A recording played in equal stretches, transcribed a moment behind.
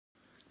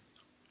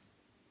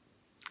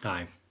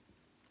Hi.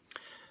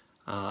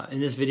 In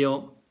this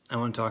video, I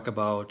want to talk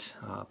about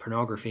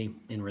pornography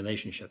in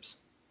relationships,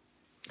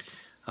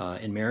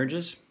 in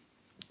marriages,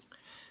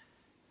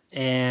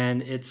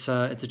 and it's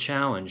a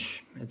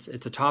challenge. It's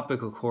a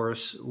topic, of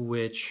course,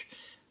 which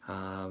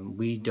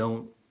we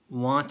don't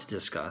want to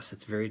discuss.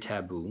 It's very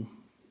taboo.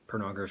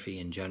 Pornography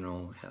in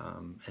general,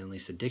 at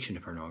least addiction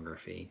to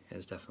pornography,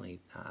 is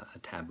definitely a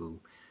taboo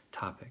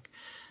topic.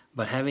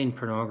 But having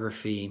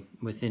pornography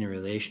within a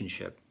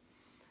relationship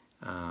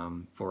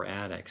for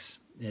addicts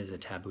is a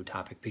taboo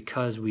topic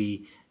because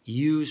we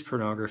use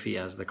pornography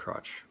as the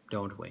crutch,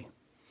 don't we?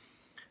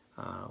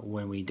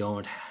 When we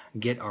don't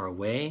get our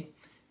way,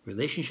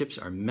 relationships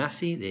are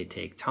messy, they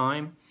take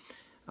time,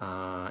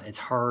 it's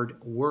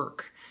hard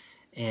work.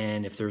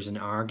 And if there's an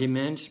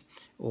argument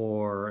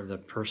or the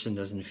person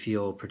doesn't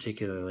feel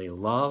particularly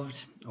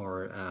loved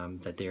or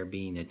that they're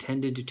being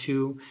attended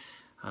to,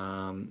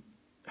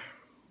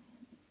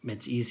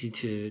 it's easy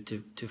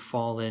to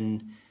fall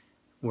in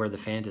where the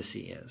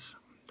fantasy is,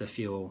 to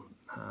feel,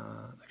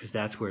 because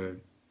that's where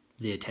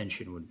the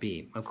attention would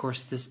be. Of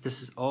course, this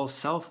is all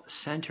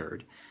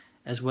self-centered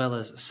as well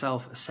as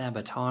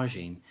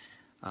self-sabotaging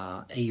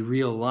a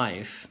real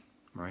life,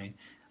 right,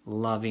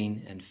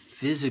 loving and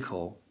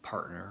physical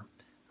partner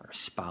or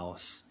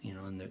spouse,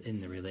 in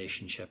the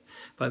relationship.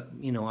 But,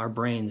 our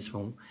brains,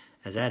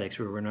 as addicts,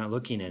 we're not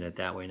looking at it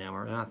that way now.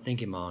 We're not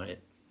thinking about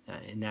it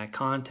in that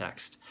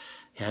context.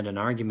 You had an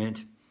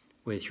argument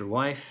with your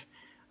wife,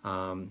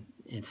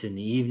 it's in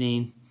the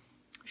evening,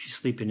 she's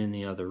sleeping in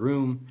the other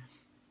room,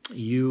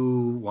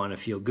 you want to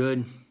feel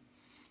good,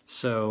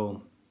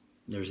 so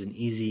there's an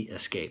easy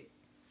escape.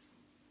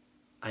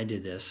 I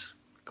did this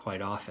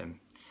quite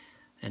often,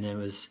 and it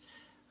was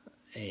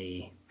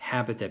a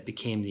habit that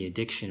became the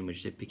addiction,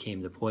 which it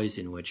became the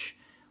poison, which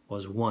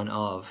was one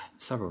of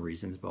several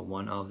reasons, but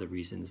one of the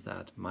reasons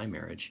that my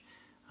marriage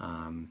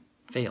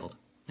failed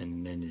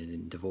and ended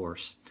in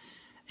divorce.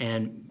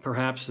 And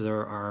perhaps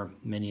there are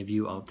many of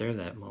you out there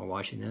that are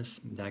watching this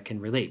that can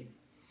relate.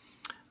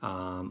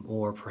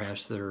 Or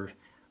perhaps there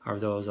are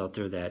those out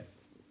there that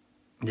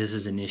this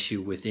is an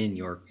issue within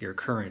your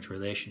current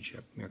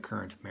relationship, your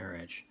current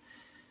marriage.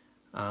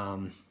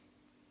 I've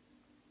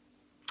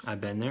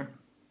been there.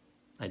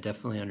 I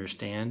definitely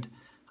understand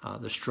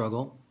the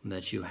struggle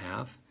that you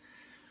have.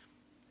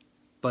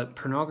 But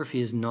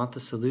pornography is not the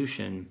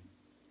solution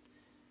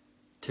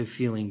to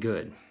feeling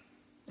good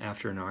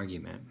after an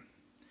argument.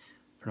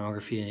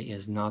 Pornography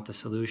is not the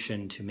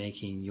solution to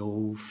making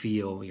you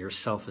feel your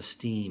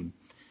self-esteem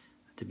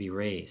to be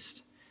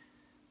raised.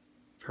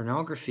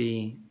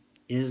 Pornography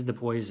is the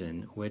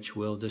poison which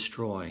will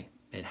destroy.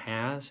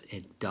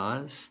 It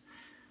does,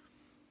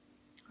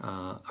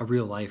 a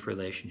real-life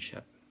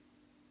relationship.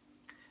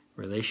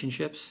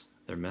 Relationships,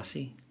 they're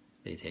messy,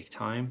 they take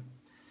time.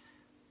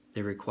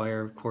 They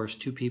require, of course,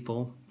 two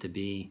people to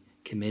be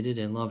committed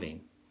and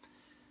loving.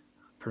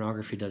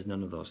 Pornography does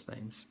none of those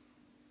things.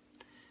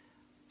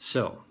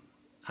 So,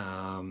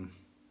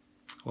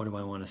 what do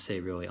I want to say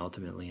really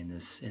ultimately in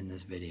this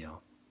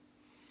video?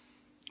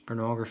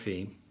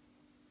 Pornography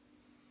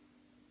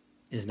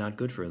is not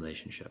good for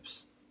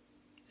relationships.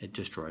 It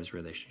destroys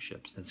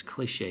relationships. That's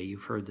cliche.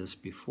 You've heard this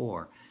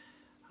before.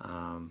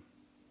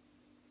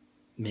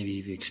 Maybe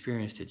you've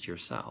experienced it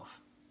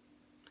yourself.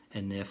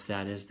 And if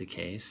that is the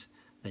case,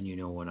 then you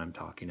know what I'm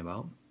talking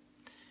about.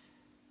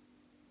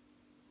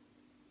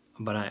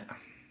 But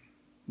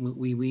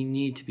we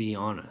need to be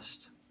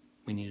honest.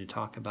 We need to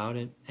talk about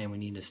it, and we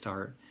need to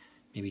start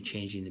maybe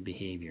changing the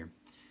behavior.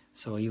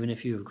 So even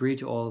if you agree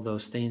to all of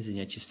those things and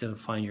yet you still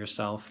find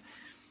yourself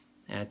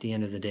at the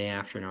end of the day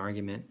after an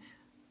argument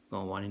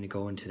wanting to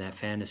go into that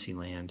fantasy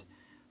land,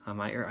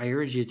 I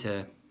urge you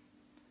to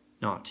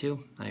not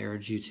to. I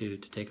urge you to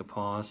take a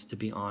pause, to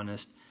be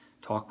honest,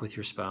 talk with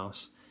your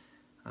spouse,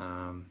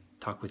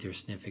 talk with your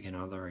significant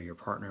other or your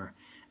partner,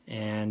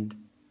 and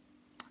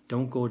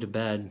don't go to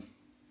bed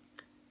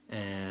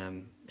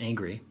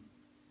angry.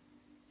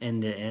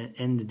 End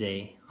the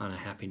day on a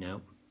happy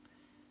note,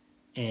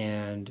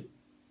 and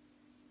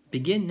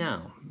begin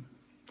now.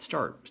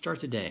 Start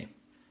today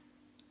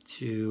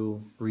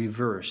to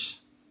reverse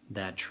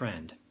that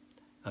trend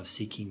of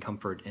seeking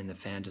comfort in the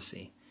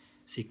fantasy.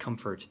 Seek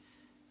comfort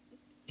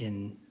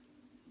in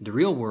the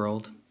real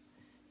world,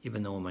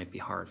 even though it might be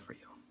hard for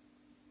you.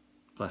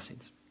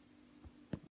 Blessings.